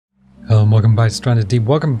welcome back to Stranded Deep,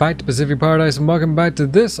 welcome back to Pacific Paradise, and welcome back to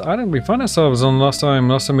this island we found ourselves on last time.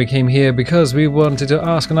 Last time we came here because we wanted to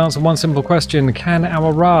ask and answer one simple question. Can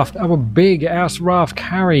our raft, our big ass raft,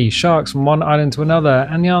 carry sharks from one island to another?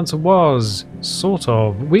 And the answer was, sort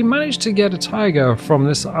of. We managed to get a tiger from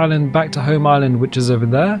this island back to home island, which is over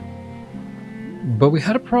there. But we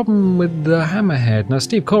had a problem with the hammerhead. Now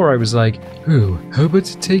Steve Colroy was like, "Ooh, how about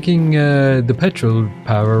taking the petrol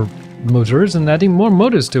power motors and adding more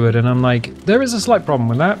motors to it?" And I'm like, there is a slight problem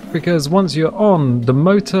with that, because once you're on the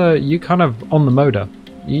motor, you kind of on the motor.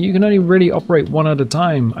 You can only really operate one at a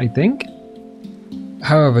time, I think.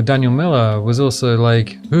 However, Daniel Miller was also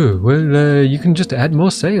like, "Ooh, well, you can just add more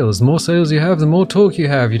sails. The more sails you have, the more torque you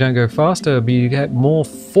have. You don't go faster, but you get more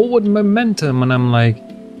forward momentum." And I'm like,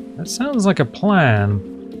 that sounds like a plan.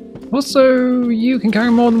 Also, you can carry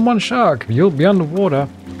more than one shark. You'll be underwater.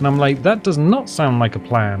 And I'm like, that does not sound like a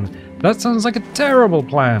plan. That sounds like a terrible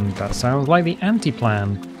plan. That sounds like the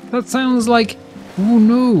anti-plan. That sounds like, oh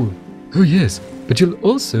no. Oh yes, but you'll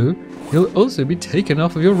also be taken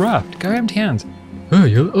off of your raft. Go empty hands. Oh,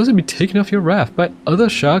 you'll also be taken off your raft by other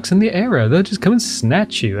sharks in the area. They'll just come and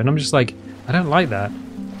snatch you. And I'm just like, I don't like that.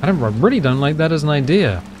 I really don't like that as an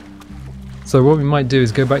idea. So what we might do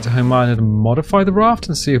is go back to home island and modify the raft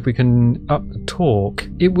and see if we can up the torque.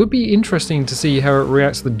 It would be interesting to see how it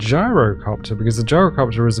reacts to the gyrocopter, because the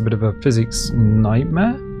gyrocopter is a bit of a physics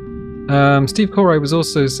nightmare. Steve Colroy was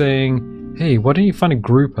also saying, hey, why don't you find a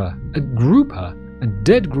grouper? A grouper? A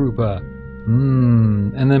dead grouper?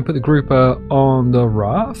 And then put the grouper on the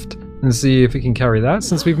raft and see if it can carry that.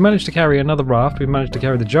 Since we've managed to carry another raft, we've managed to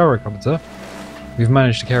carry the gyrocopter. We've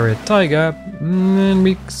managed to carry a tiger, and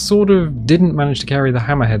we sort of didn't manage to carry the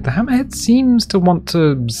hammerhead. The hammerhead seems to want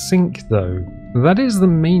to sink, though. That is the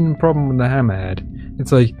main problem with the hammerhead.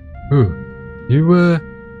 It's like, oh,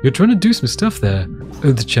 you're trying to do some stuff there,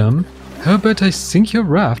 oh the chum. How about I sink your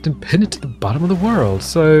raft and pin it to the bottom of the world?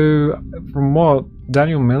 So, from what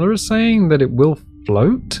Daniel Miller is saying, that it will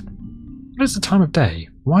float? What is the time of day?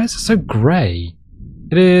 Why is it so grey?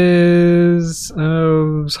 It is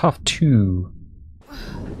it's 1:30.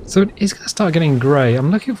 So it is going to start getting grey.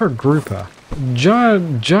 I'm looking for a grouper.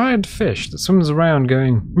 Giant fish that swims around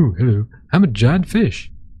going, "Ooh, hello, I'm a giant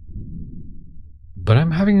fish." But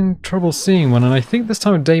I'm having trouble seeing one, and I think this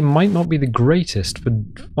time of day might not be the greatest for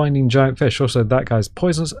finding giant fish. Also, that guy's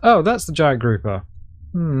poisonous. Oh, that's the giant grouper.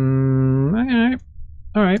 Okay.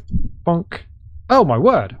 Alright. Bonk. Oh my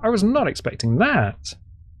word, I was not expecting that.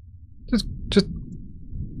 Just...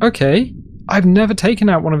 Okay. I've never taken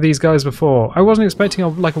out one of these guys before. I wasn't expecting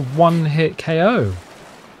like a one-hit KO.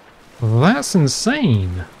 That's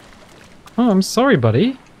insane. Oh, I'm sorry,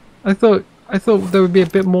 buddy. I thought there would be a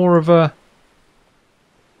bit more of a...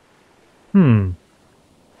 A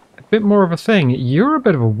bit more of a thing. You're a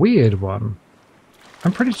bit of a weird one.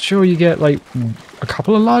 I'm pretty sure you get like a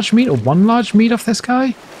couple of large meat or one large meat off this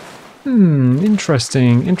guy.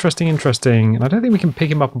 Interesting. And I don't think we can pick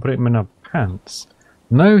him up and put him in our pants.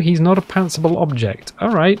 No, he's not a pantsable object.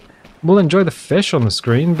 Alright, we'll enjoy the fish on the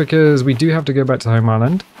screen because we do have to go back to home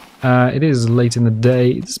island. It is late in the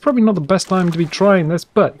day. It's probably not the best time to be trying this,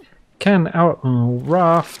 but can our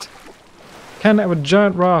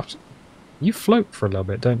giant raft... You float for a little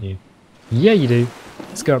bit, don't you? Yeah, you do.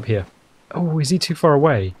 Let's go up here. Oh, is he too far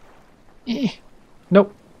away?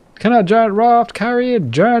 Nope. Can our giant raft carry a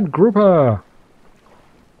giant grouper?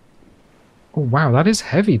 Oh, wow, that is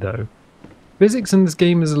heavy, though. Physics in this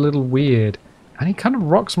game is a little weird, and he kind of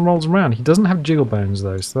rocks and rolls around. He doesn't have jiggle bones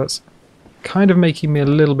though, so that's kind of making me a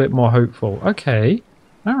little bit more hopeful. Okay,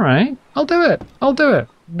 alright, I'll do it,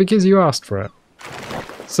 because you asked for it.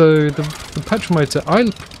 So the petrol motor,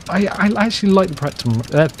 I actually like the petrol,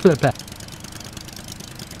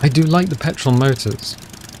 I do like the petrol motors.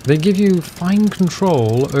 They give you fine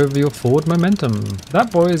control over your forward momentum.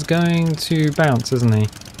 That boy is going to bounce, isn't he?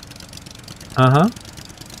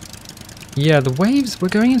 Yeah, the waves, we're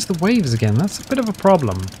going into the waves again. That's a bit of a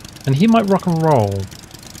problem. And he might rock and roll.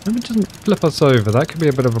 Maybe just flip us over. That could be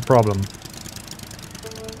a bit of a problem.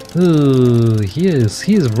 Ooh, he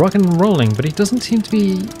is rocking and rolling, but he doesn't seem to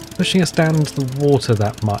be pushing us down into the water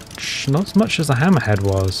that much. Not as much as the hammerhead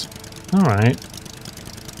was. Alright.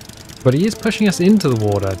 But he is pushing us into the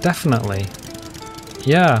water, definitely.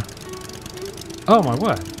 Yeah. Oh my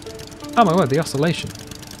word. Oh my word, the oscillation.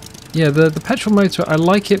 Yeah, the petrol motor, I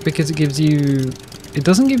like it because it gives you... It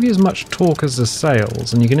doesn't give you as much torque as the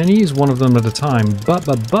sails, and you can only use one of them at a time, but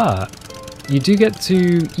you do get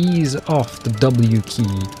to ease off the W key.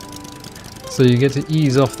 So you get to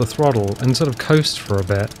ease off the throttle and sort of coast for a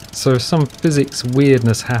bit. So if some physics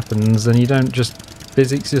weirdness happens, then you don't just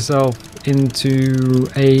physics yourself into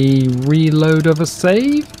a reload of a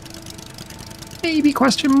save? Maybe,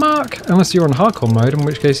 question mark? Unless you're on hardcore mode, in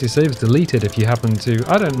which case your save is deleted if you happen to,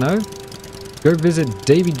 I don't know, go visit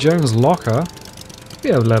Davy Jones' locker. Be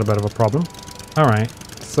a little bit of a problem. Alright,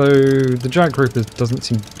 so the giant group doesn't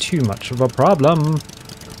seem too much of a problem.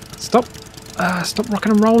 Stop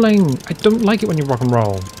rocking and rolling. I don't like it when you rock and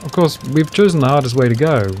roll. Of course, we've chosen the hardest way to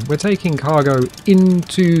go. We're taking cargo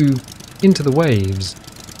into the waves.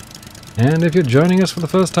 And if you're joining us for the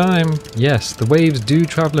first time, yes, the waves do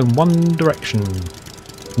travel in one direction.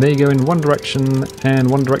 They go in one direction and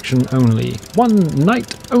one direction only. One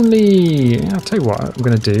night only! I'll tell you what I'm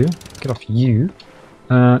going to do. Get off you.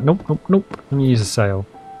 Nope. Let me use a sail.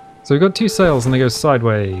 So we've got two sails and they go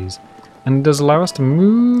sideways. And it does allow us to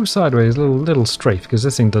move sideways, a little strafe, because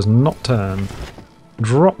this thing does not turn.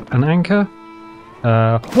 Drop an anchor.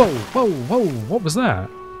 Whoa, what was that?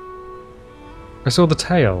 I saw the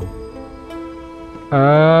tail.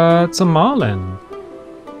 It's a marlin.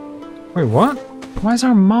 Wait, what? Why is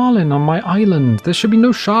there a marlin on my island? There should be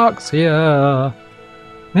no sharks here.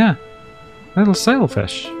 Yeah, little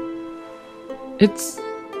sailfish. It's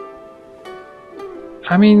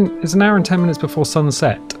an hour and 10 minutes before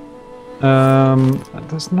sunset.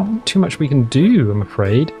 There's not too much we can do, I'm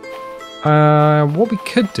afraid. What we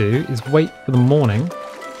could do is wait for the morning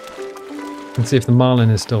and see if the marlin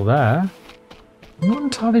is still there. I'm not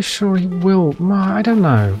entirely sure he will. I don't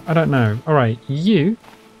know. Alright, you.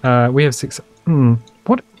 We have 6.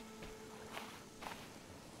 What?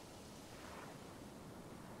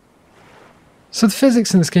 So the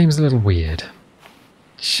physics in this game is a little weird.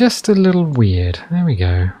 Just a little weird. There we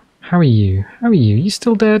go. How are you? You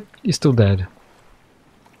still dead? You're still dead.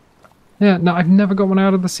 Yeah, no, I've never got one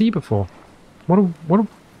out of the sea before. What a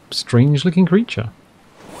strange looking creature.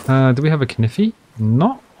 Do we have a kniffy?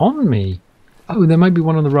 Not on me. Oh, there might be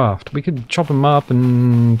one on the raft. We could chop him up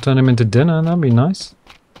and turn him into dinner. That'd be nice.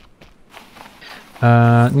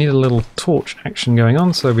 Need a little torch action going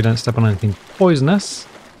on so we don't step on anything poisonous.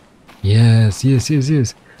 Yes.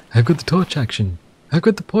 I've got the torch action. I've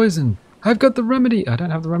got the poison. I've got the remedy. I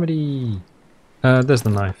don't have the remedy. There's the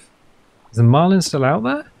knife. Is the marlin still out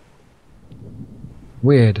there?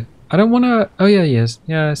 Weird. I don't want to... Oh, yeah, he is.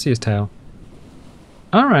 Yeah, I see his tail.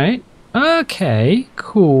 Alright. Okay.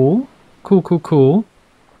 Cool.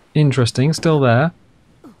 Interesting. Still there.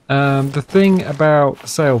 The thing about the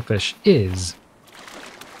sailfish is...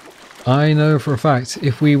 I know for a fact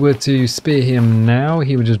if we were to spear him now,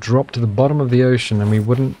 he would just drop to the bottom of the ocean and we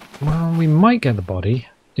wouldn't... Well, we might get the body.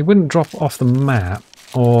 It wouldn't drop off the map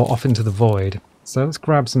or off into the void. So let's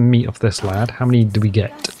grab some meat off this lad. How many do we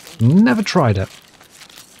get? Never tried it.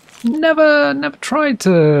 Never tried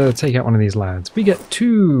to take out one of these lads. We get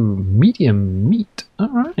 2 medium meat.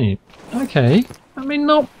 Alright. Okay.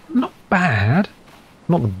 Not bad.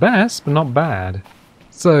 Not the best, but not bad.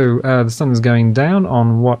 So, the sun is going down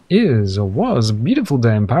on what is, or was, a beautiful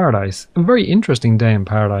day in paradise. A very interesting day in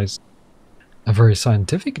paradise. A very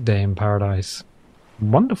scientific day in paradise.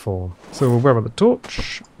 Wonderful. So, where about the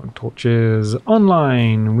torch? The torch is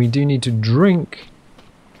online. We do need to drink.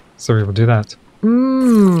 So, we will do that.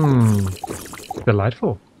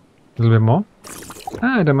 Delightful. A little bit more.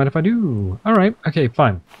 I don't mind if I do. Alright, okay,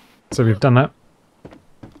 fine. So, we've done that.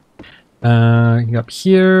 Up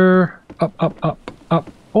here. Up,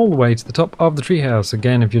 all the way to the top of the treehouse.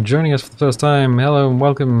 Again, if you're joining us for the first time, hello and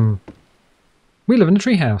welcome. We live in a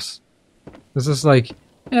treehouse. This is like,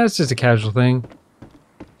 yeah, it's just a casual thing.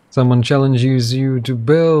 Someone challenges you to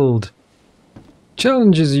build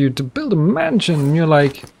a mansion, and you're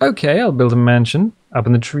like, okay, I'll build a mansion up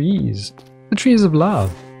in the trees. The trees of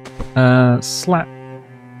love.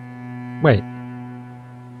 Wait.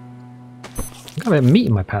 I've got a bit of meat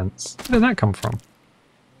in my pants. Where did that come from?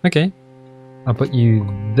 Okay. I'll put you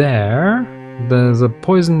there. There's a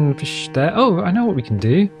poison fish there. Oh, I know what we can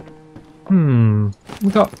do.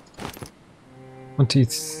 We got 1, 2,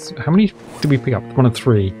 how many did we pick up? 1 of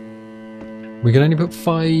 3. We can only put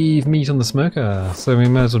 5 meat on the smoker, so we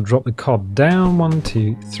may as well drop the cod down. 1,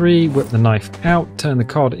 2, 3. Whip the knife out. Turn the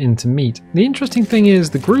cod into meat. The interesting thing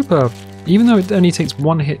is the grouper, even though it only takes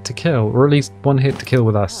 1 hit to kill, or at least 1 hit to kill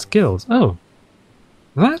with our skills. Oh,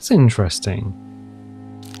 that's interesting.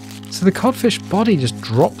 So the codfish body just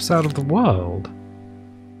drops out of the world.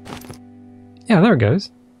 Yeah, there it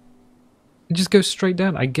goes. It just goes straight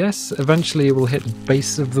down. I guess eventually it will hit the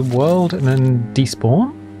base of the world and then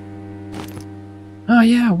despawn? Oh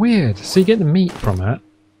yeah, weird. So you get the meat from it.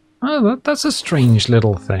 Oh, that's a strange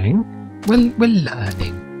little thing. We're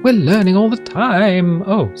learning. We're learning all the time.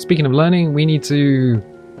 Oh, speaking of learning, we need to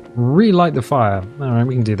relight the fire. Alright,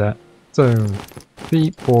 we can do that. So,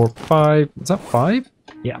 3, 4, 5. Is that 5?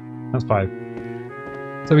 Yeah, that's 5.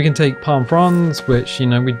 So we can take palm fronds, which, you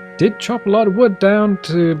know, we did chop a lot of wood down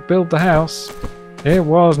to build the house. It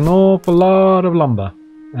was an awful lot of lumber.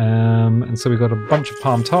 And so we got a bunch of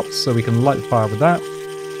palm tops, so we can light the fire with that.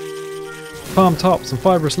 Palm tops and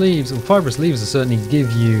fibrous leaves. And fibrous leaves will certainly give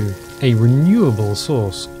you a renewable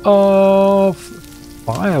source of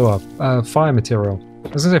fire material. I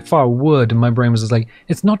was going to say firewood, and my brain was just like,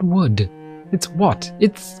 it's not wood. It's what?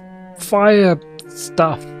 It's fire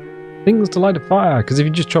stuff. Things to light a fire, because if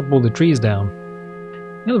you just chop all the trees down,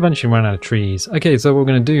 you'll eventually run out of trees. Okay, so what we're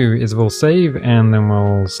going to do is we'll save, and then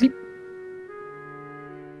we'll sleep.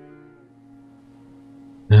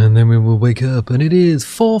 And then we will wake up, and it is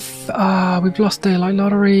we've lost daylight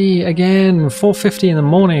lottery again. 4:50 in the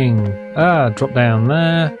morning. Drop down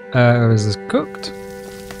there. Is this cooked?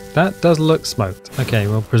 That does look smoked. Okay,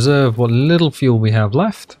 we'll preserve what little fuel we have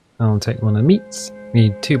left. I'll take one of the meats. We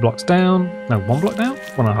need 2 blocks down. No, 1 block down?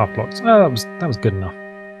 1.5 blocks. Oh, that was good enough.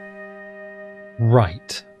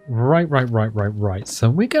 Right. So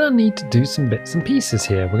we're going to need to do some bits and pieces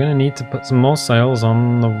here. We're going to need to put some more sails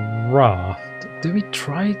on the raft. Do we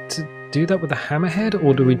try to do that with the hammerhead,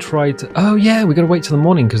 or do we try to... Oh yeah, we got to wait till the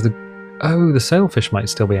morning because the sailfish might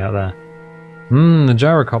still be out there. The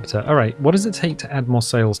gyrocopter. Alright, what does it take to add more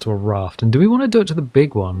sails to a raft? And do we want to do it to the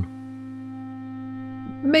big one?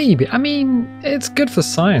 Maybe. I mean, it's good for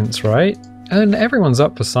science, right? And everyone's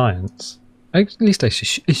up for science. At least I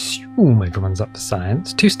assume everyone's up for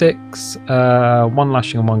science. 2 sticks, 1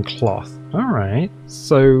 lashing and 1 cloth. Alright,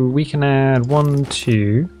 so we can add 1,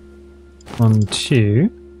 2, 1, 2.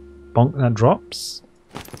 Bonk, that drops.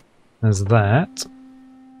 There's that.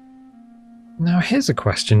 Now here's a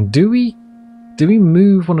question. Do we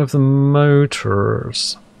move one of the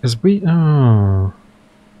motors? Because we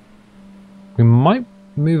might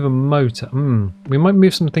move a motor. We might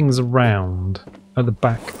move some things around at the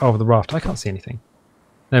back of the raft. I can't see anything.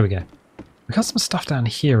 There we go. We got some stuff down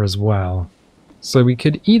here as well. So we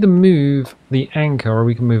could either move the anchor or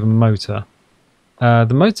we can move a motor.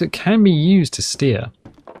 The motor can be used to steer,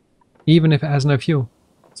 even if it has no fuel.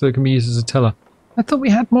 So it can be used as a tiller. I thought we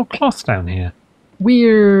had more cloth down here.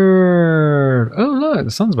 Weird. Oh look,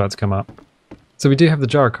 the sun's about to come up. So we do have the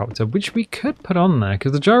gyrocopter, which we could put on there,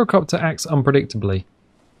 because the gyrocopter acts unpredictably.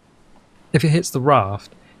 If it hits the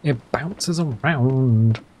raft, it bounces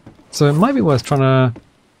around. So it might be worth trying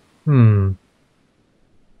to...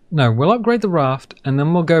 No, we'll upgrade the raft, and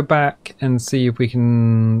then we'll go back and see if we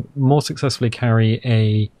can more successfully carry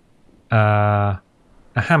a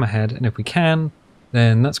hammerhead. And if we can,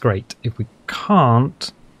 then that's great. If we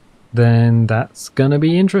can't, then that's gonna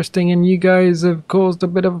be interesting, and you guys have caused a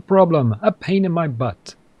bit of a problem. A pain in my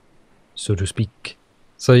butt, so to speak.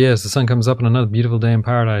 So yes, the sun comes up on another beautiful day in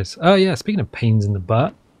paradise. Oh yeah, speaking of pains in the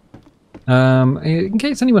butt, in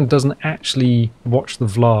case anyone doesn't actually watch the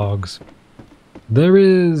vlogs, there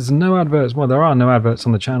is no adverts. Well, there are no adverts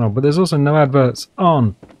on the channel, but there's also no adverts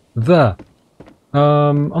on the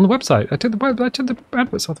website. I took the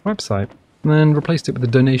adverts off the website and then replaced it with the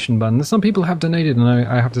donation button. Some people have donated, and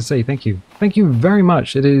I have to say thank you. Thank you very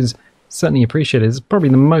much. It is certainly appreciated. It's probably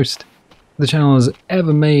the most the channel has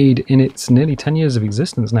ever made in its nearly 10 years of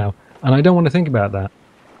existence now, and I don't want to think about that.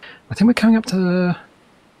 I think we're coming up to...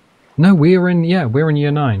 No, we're in year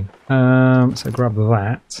 9. So grab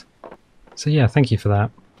that. So yeah, thank you for that.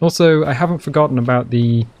 Also, I haven't forgotten about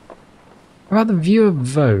the viewer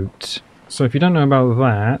vote. So if you don't know about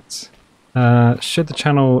that, should the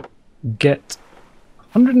channel get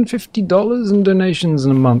 $150 in donations in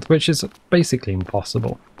a month, which is basically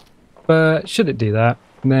impossible. But should it do that,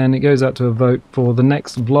 then it goes out to a vote for the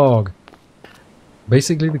next vlog.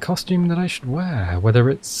 Basically the costume that I should wear, whether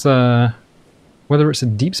it's a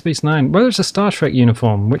Deep Space Nine, whether it's a Star Trek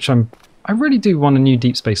uniform, which I really do want a new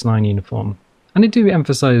Deep Space Nine uniform. And I do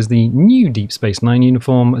emphasize the new Deep Space Nine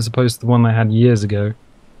uniform as opposed to the one I had years ago.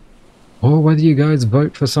 Or whether you guys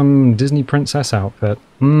vote for some Disney princess outfit.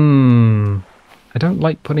 I don't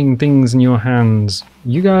like putting things in your hands.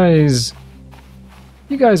 You guys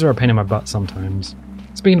are a pain in my butt sometimes.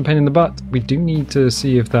 Speaking of pain in the butt, we do need to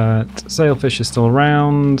see if that sailfish is still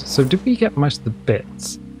around. So did we get most of the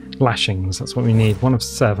bits? Lashings, that's what we need. 1 of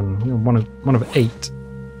 7, 1 of 8.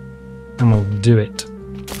 And we'll do it.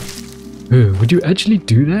 Ooh, would you actually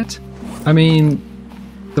do that? I mean,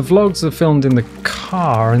 the vlogs are filmed in the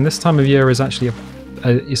car, and this time of year is actually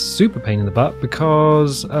a super pain in the butt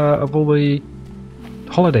because of all the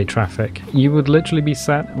holiday traffic. You would literally be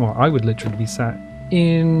sat, well, I would literally be sat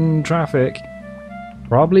in traffic,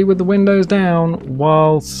 probably with the windows down,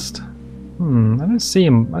 whilst... I don't see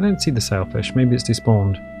him. I don't see the sailfish. Maybe it's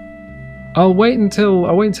despawned. I'll wait until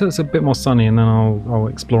it's a bit more sunny, and then I'll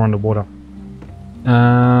explore underwater. We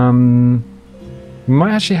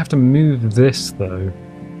might actually have to move this though,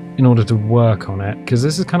 in order to work on it, because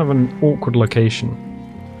this is kind of an awkward location.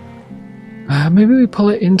 Maybe we pull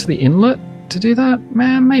it into the inlet to do that?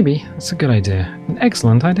 Man, maybe. That's a good idea. An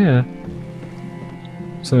excellent idea.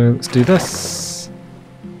 So let's do this.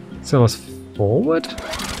 Sail us forward?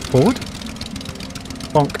 Forward?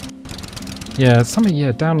 Bonk. Yeah, something,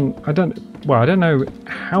 yeah, down, I don't know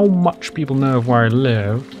how much people know of where I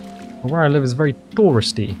live. But where I live is very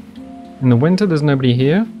touristy. In the winter, there's nobody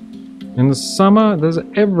here. In the summer, there's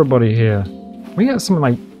everybody here. We get something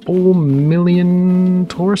like 4 million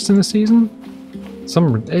tourists in the season.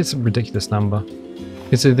 It's a ridiculous number.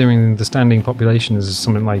 Considering the standing population is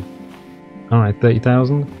something like, I don't know,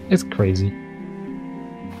 30,000. It's crazy.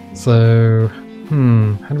 So,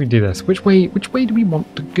 how do we do this? Which way do we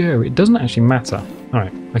want to go? It doesn't actually matter.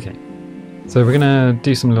 Alright, okay. So we're gonna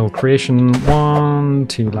do some little creation. 1,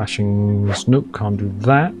 2 lashings. Nope, can't do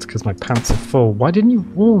that because my pants are full. Why didn't you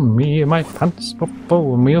warn me? My pants are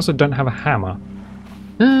full. And we also don't have a hammer.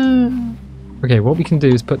 Okay, what we can do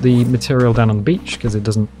is put the material down on the beach because it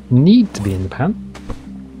doesn't need to be in the pan.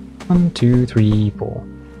 1, 2, 3, 4.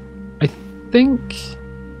 I think...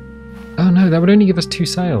 Oh no, that would only give us 2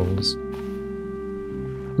 sails.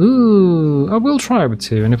 Ooh, oh, we'll try with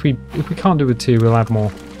 2, and if we can't do with 2, we'll add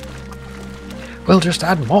more. We'll just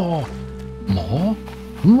add more. More?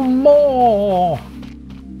 More!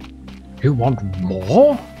 You want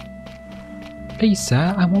more? Please,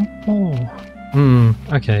 sir, I want more.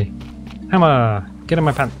 Okay. Hammer! Get in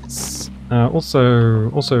my pants. Also,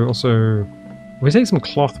 if we take some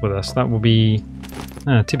cloth with us, that will be...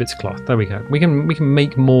 2 bits of cloth. There we go. We can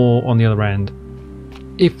make more on the other end.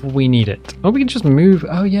 If we need it. Oh, we can just move...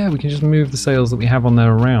 Oh yeah, we can just move the sails that we have on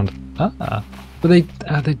there around. Ah. But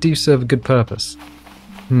they do serve a good purpose.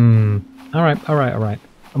 Alright. And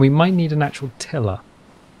we might need an actual tiller.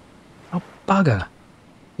 Oh, bugger.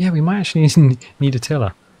 Yeah, we might actually need a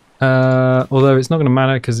tiller. Although it's not going to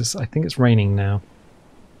matter because I think it's raining now.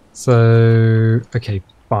 So, okay,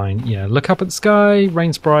 fine. Yeah, look up at the sky,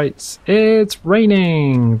 rain sprites. It's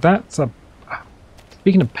raining. That's a...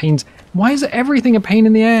 Speaking of pains, why is everything a pain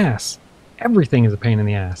in the ass? Everything is a pain in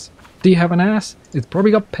the ass. Do you have an ass? It's probably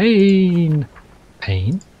got pain.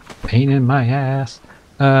 Pain? Pain in my ass.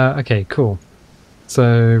 Okay, cool.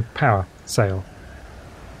 So, power, sail.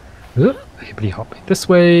 Hippity hop. This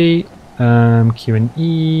way. Q and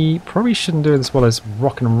E. Probably shouldn't do this while it's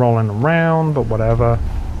rocking and rolling around, but whatever.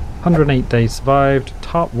 108 days survived.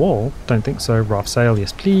 Tart wall? Don't think so. Raft sail,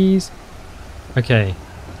 yes please. Okay.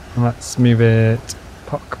 And let's move it.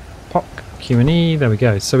 Pock, pock. Q and E. There we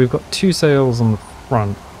go. So we've got 2 sails on the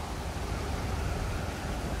front.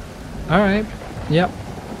 Alright. Yep.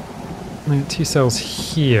 We got 2 sails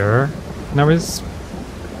here. Now is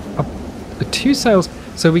the 2 sails,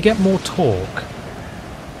 so we get more torque.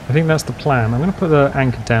 I think that's the plan. I'm going to put the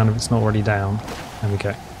anchor down if it's not already down. There we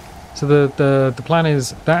go. So the plan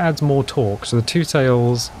is that adds more torque. So the 2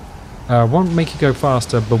 sails won't make you go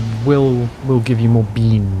faster, but will give you more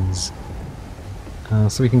beans.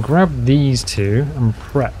 So we can grab these 2 and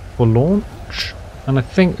prep for launch. And I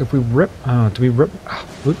think if we rip, do we rip?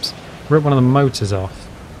 Oops. Rip one of the motors off.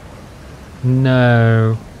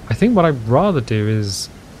 No, I think what I'd rather do is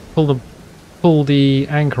pull the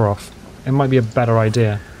anchor off. It might be a better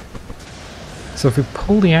idea. So if we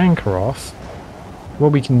pull the anchor off,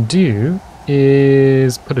 what we can do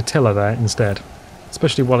is put a tiller there instead,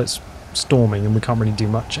 especially while it's storming and we can't really do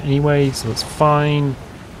much anyway, so that's fine.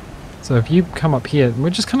 So if you come up here, we're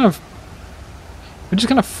just kind of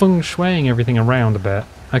feng shuiing everything around a bit.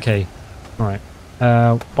 Okay, all right,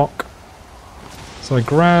 bok. So I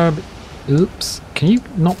grab, oops, can you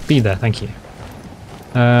not be there? Thank you.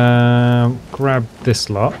 Grab this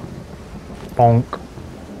lot. Bonk.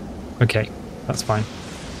 Okay, that's fine.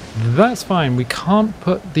 That's fine. We can't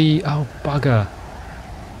put the... Oh, bugger.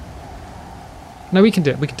 No, we can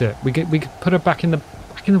do it. We can do it. We could put her back in the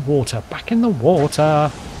water. Back in the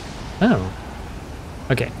water. Oh.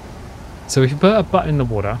 Okay. So if you put a butt in the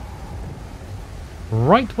water,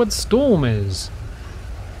 right where the storm is.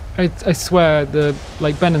 I swear,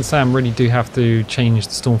 like Ben and Sam really do have to change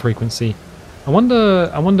the storm frequency. I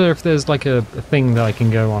wonder if there's like a thing that I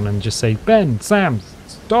can go on and just say, Ben, Sam,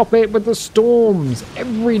 stop it with the storms.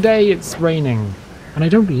 Every day it's raining, and I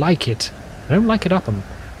don't like it. I don't like it up 'em.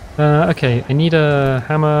 Okay, I need a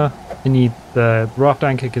hammer. I need the raft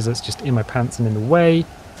anchor because it's just in my pants and in the way.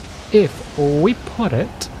 If we put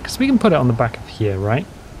it, because we can put it on the back of here, right?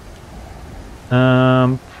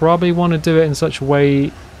 Probably want to do it in such a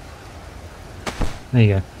way. There you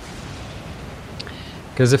go.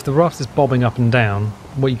 Because if the raft is bobbing up and down,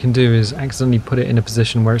 what you can do is accidentally put it in a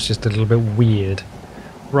position where it's just a little bit weird.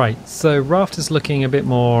 Right, so raft is looking a bit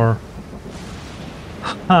more...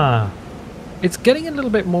 It's getting a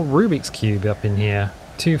little bit more Rubik's Cube up in here.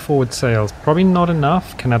 2 forward sails. Probably not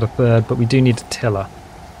enough. Can add a third, but we do need a tiller.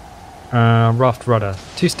 Raft rudder.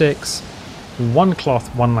 2 sticks. 1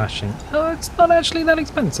 cloth, 1 lashing. Oh, it's not actually that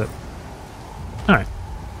expensive. Alright.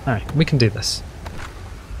 Alright, we can do this.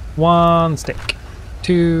 1 stick.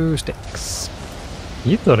 2 sticks.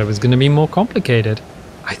 You thought it was going to be more complicated.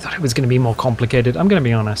 I thought it was going to be more complicated. I'm going to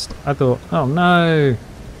be honest. I thought, oh no.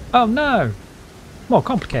 Oh no. More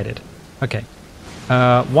complicated. Okay.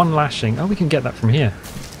 1 lashing. Oh, we can get that from here.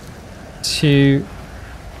 2,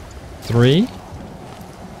 3,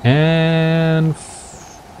 and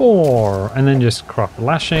 4. And then just craft the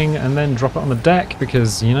lashing and then drop it on the deck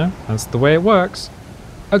because, you know, that's the way it works.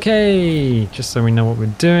 Okay, just so we know what we're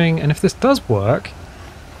doing. And if this does work,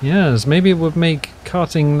 yes, maybe it would make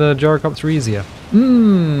carting the gyrocopter easier.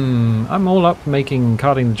 I'm all up for making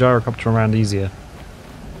carting the gyrocopter around easier.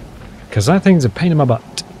 Because that thing's a pain in my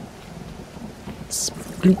butt.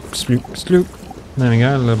 Sloop, sloop, sloop. There we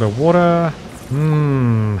go, a little bit of water.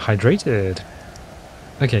 Hydrated.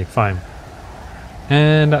 Okay, fine.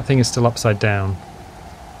 And that thing is still upside down.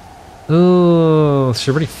 Oh,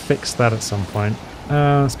 should really fix that at some point.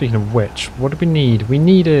 Speaking of which, what did we need? We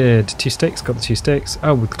needed 2 sticks, got the 2 sticks.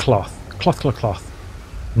 Oh, with cloth. Cloth.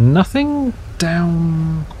 Nothing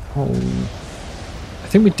down... Oh. I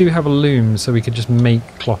think we do have a loom, so we could just make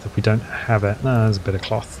cloth if we don't have it. No, there's a bit of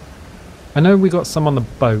cloth. I know we got some on the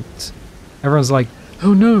boat. Everyone's like,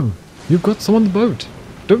 oh no, you've got some on the boat.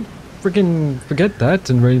 Don't freaking forget that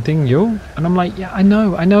and anything, yo. And I'm like, yeah, I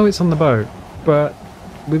know it's on the boat, but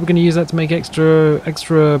we were going to use that to make extra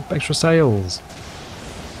sails.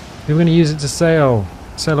 We were going to use it to sail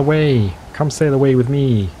away. Come sail away with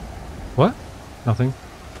me. What? Nothing.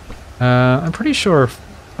 I'm pretty sure if...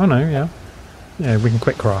 Oh no, yeah. Yeah, we can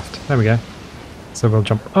quick craft. There we go. So we'll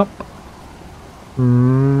jump up.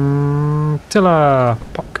 Tiller!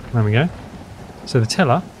 Pock. There we go. So the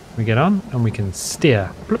tiller, we get on and we can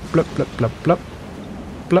steer. Blup, blup, blup, blup, blup.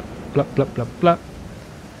 Blup, blup, blup, blup, blup.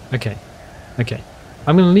 Okay. Okay.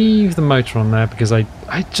 I'm going to leave the motor on there because I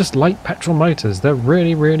just like petrol motors. They're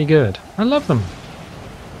really, really good. I love them.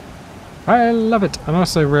 I love it. And I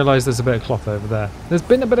also realised there's a bit of cloth over there. There's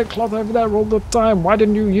been a bit of cloth over there all the time. Why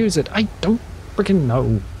didn't you use it? I don't freaking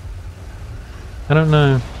know. I don't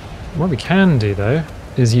know. What we can do, though,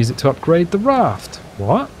 is use it to upgrade the raft.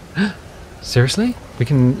 What? Seriously? We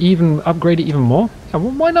can even upgrade it even more? Yeah,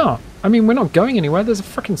 well, why not? I mean, we're not going anywhere. There's a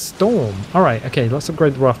freaking storm. Alright, okay, let's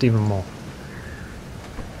upgrade the raft even more.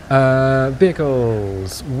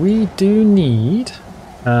 Vehicles. We do need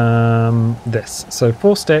this. So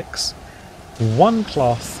 4 sticks, 1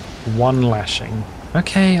 cloth, 1 lashing.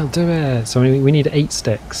 Okay, I'll do it. So we need 8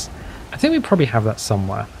 sticks. I think we probably have that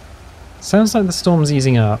somewhere. Sounds like the storm's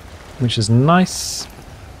easing up, which is nice.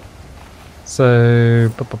 So,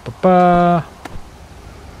 what are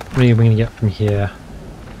we going to get from here?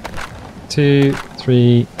 2,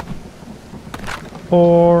 3,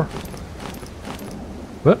 4.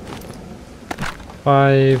 What?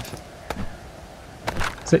 5,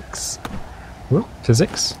 6. Whoop,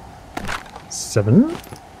 physics. 7.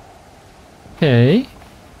 Okay.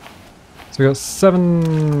 So we got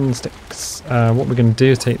 7 sticks. What we're going to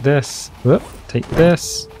do is take this. Whoop, take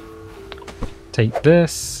this. Take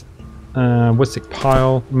this. Wood stick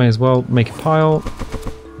pile. May as well make a pile.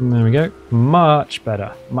 And there we go. Much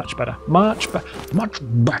better. Much better. Much better. Much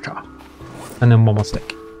better. And then 1 more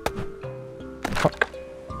stick. Fuck.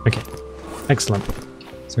 Okay. Excellent.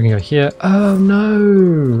 So we can go here. Oh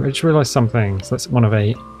no! I just realised something. So that's 1 of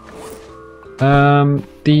 8.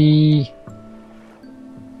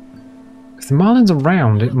 If the marlin's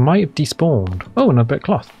around, it might have despawned. Oh, and a bit of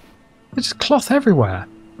cloth. There's just cloth everywhere.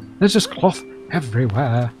 There's just cloth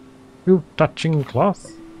everywhere. You touching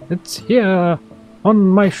cloth? It's here on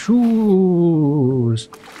my shoes.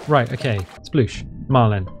 Right, okay. Sploosh.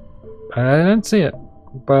 Marlin. I don't see it,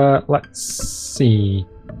 but let's see.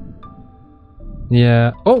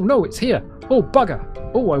 Yeah. Oh no, it's here. Oh bugger.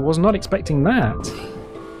 Oh, I was not expecting that.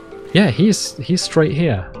 Yeah, he's straight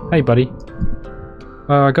here. Hey, buddy.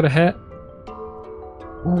 I got a hit.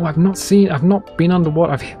 Oh, I've not been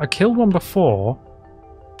underwater. I killed one before.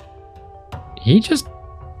 He just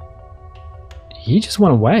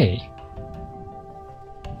went away.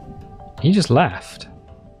 He just left.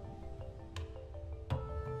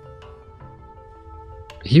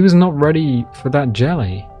 He was not ready for that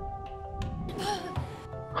jelly.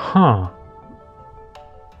 Huh.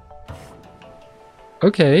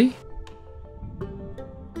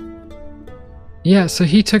 Yeah, so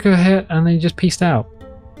he took a hit and then he just peaced out.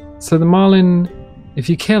 So the marlin, if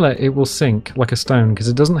you kill it, it will sink like a stone because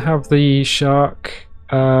it doesn't have the shark,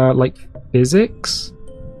 like, physics.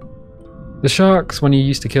 The sharks, when you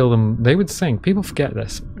used to kill them, they would sink. People forget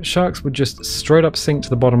this. Sharks would just straight up sink to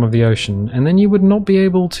the bottom of the ocean, and then you would not be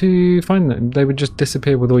able to find them. They would just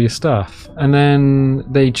disappear with all your stuff. And then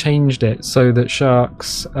they changed it so that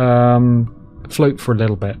sharks float for a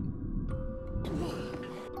little bit.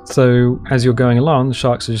 So as you're going along, the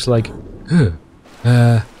sharks are just like, oh,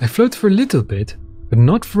 I float for a little bit, but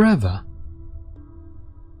not forever.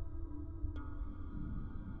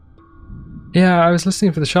 Yeah, I was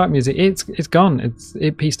listening for the shark music. It's gone.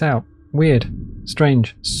 It peaced out. Weird.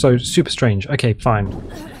 Strange. So super strange. Okay, fine.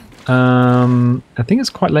 I think it's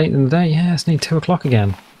quite late in the day. Yeah, it's nearly 2 o'clock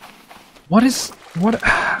again. What?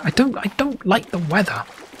 I don't like the weather.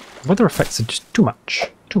 Weather effects are just too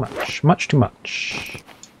much. Too much.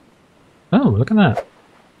 Oh, look at that.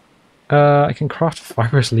 I can craft a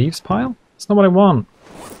fibrous leaves pile? That's not what I want.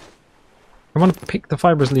 I want to pick the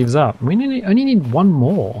fibrous leaves up. We only need one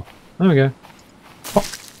more. There we go. Pop.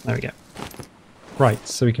 There we go. Right,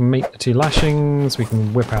 so we can make the 2 lashings, we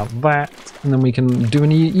can whip out that, and then we can do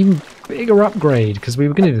an even bigger upgrade, because we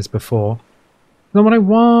were going to do this before. Then what I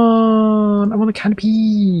want a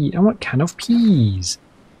canopy. I want a can of peas.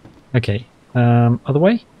 Okay, other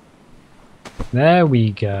way. There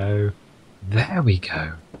we go. There we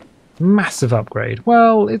go. Massive upgrade.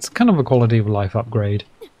 Well, it's kind of a quality of life upgrade,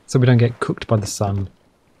 so we don't get cooked by the sun.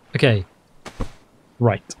 Okay.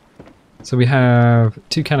 Right. So we have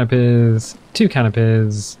 2 canopies, 2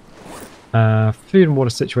 canopies. Food and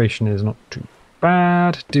water situation is not too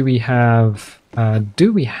bad. Do we have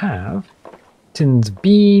tins of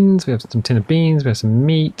beans? We have some tin of beans, we have some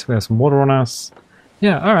meat, we have some water on us.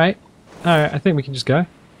 Yeah, alright. Alright, I think we can just go.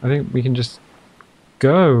 I think we can just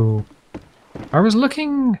go. I was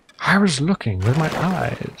looking with my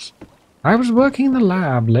eyes. I was working in the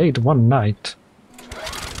lab late one night.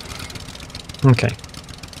 Okay.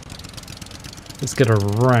 Let's get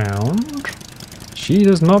around. She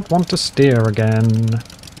does not want to steer again.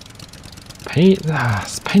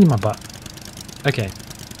 It's a pain in my butt. Okay.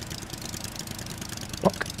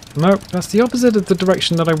 Fuck. No, that's the opposite of the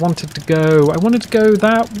direction that I wanted to go. I wanted to go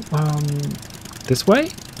that, this way?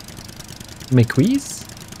 Mequise?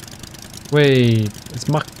 Wait, it's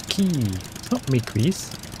Maki. It's not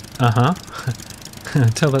Mequise. Uh-huh.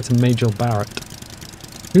 Tell that to Major Barrett.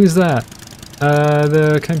 Who's that?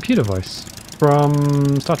 The computer voice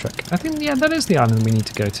from Star Trek. I think, yeah, that is the island we need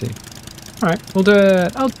to go to. Alright, we'll do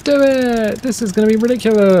it. I'll do it. This is going to be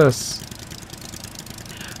ridiculous.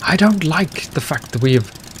 I don't like the fact that we have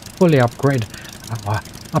fully upgraded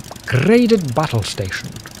battle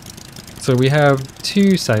station. So we have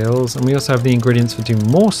 2 sails, and we also have the ingredients for 2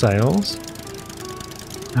 more sails.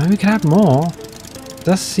 Oh, we could have more.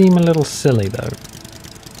 Does seem a little silly though.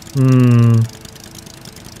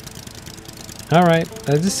 Alright,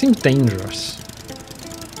 this seems dangerous.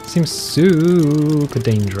 Seems super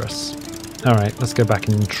dangerous. Alright, let's go back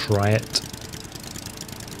and try it.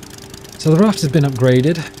 So the raft has been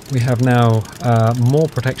upgraded. We have now more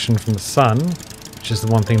protection from the sun, which is the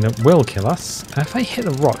one thing that will kill us. If I hit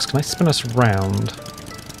the rocks, can I spin us around?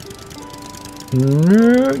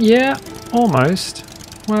 No, yeah, almost.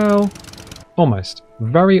 Well, almost.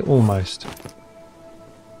 Very almost.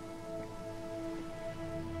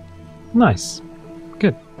 Nice.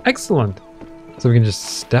 Good. Excellent. So we can just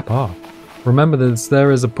step off. Remember that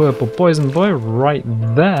there is a purple poison boy right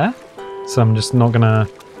there. So I'm just not gonna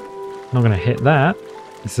hit that.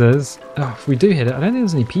 It says, oh, if we do hit it, I don't think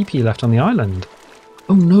there's any PP left on the island.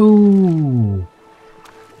 Oh no!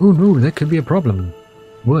 Oh no, that could be a problem.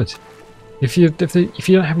 What? If you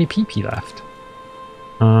don't have any PP left.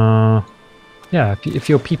 Yeah, if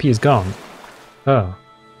your PP is gone. Oh.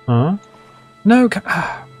 Huh? No,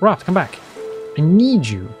 Raft, come back. I need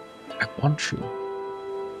you. I want you.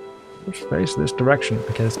 Let's face this direction.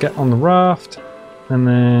 Okay, let's get on the raft. And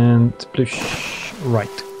then sploosh.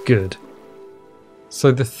 Right, good.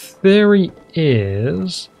 So the theory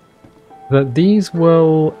is that these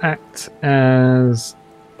will act as,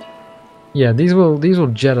 yeah, these will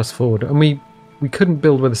jet us forward. And we couldn't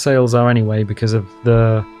build where the sails are anyway because of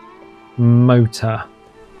the motor.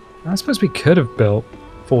 I suppose we could have built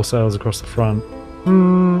 4 sails across the front.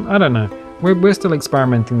 I don't know. We're still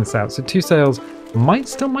experimenting this out. So 2 sails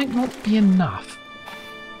might not be enough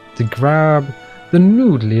to grab the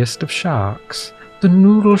noodliest of sharks. The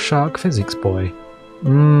noodle shark physics boy.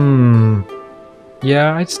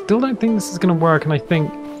 Yeah, I still don't think this is going to work, and I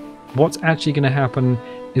think what's actually going to happen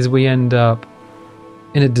is we end up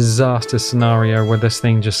in a disaster scenario where this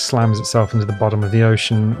thing just slams itself into the bottom of the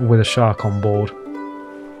ocean with a shark on board.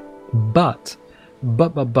 But I'm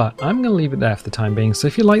going to leave it there for the time being. So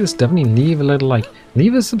if you like this, definitely leave a little like,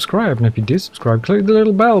 leave a subscribe, and if you do subscribe, click the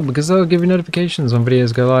little bell because that'll give you notifications when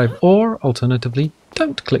videos go live. Or alternatively,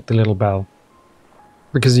 don't click the little bell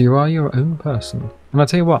because you are your own person. And I'll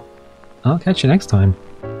tell you what, I'll catch you next time.